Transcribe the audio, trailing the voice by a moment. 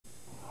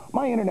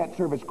My internet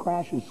service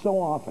crashes so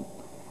often.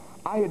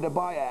 I had to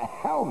buy a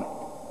helmet.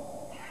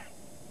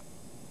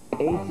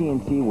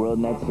 AT&T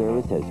WorldNet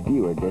service has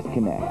fewer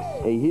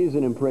disconnects. Hey, here's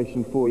an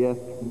impression for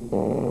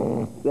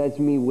you. That's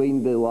me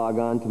waiting to log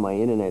on to my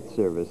internet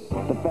service.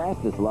 The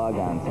fastest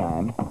logon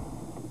time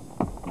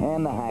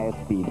and the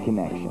highest speed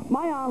connection.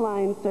 My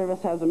online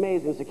service has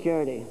amazing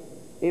security.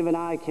 Even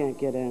I can't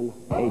get in.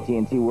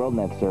 AT&T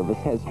WorldNet service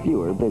has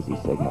fewer busy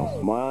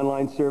signals. My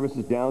online service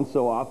is down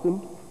so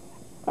often,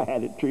 I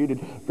had it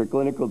treated for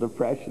clinical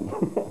depression.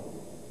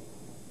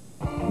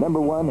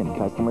 #1 in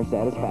customer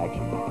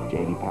satisfaction,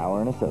 J.D.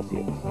 Power and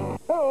Associates.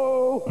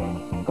 Hello!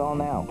 Call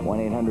now,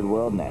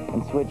 1-800-WorldNet,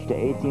 and switch to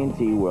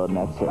AT&T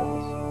WorldNet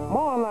service. My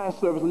online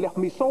service left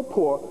me so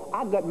poor,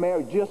 I got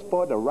married just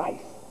for the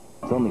rice.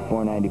 It's only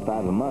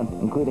 $4.95 a month,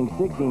 including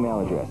 6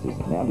 email addresses,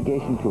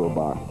 navigation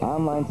toolbar,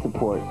 online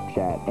support,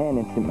 chat, and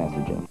instant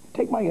messaging.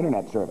 Take my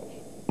internet service,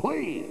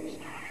 please.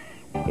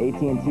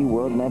 AT&T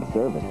WorldNet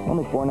service,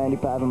 only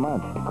 $4.95 a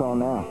month. Call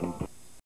now.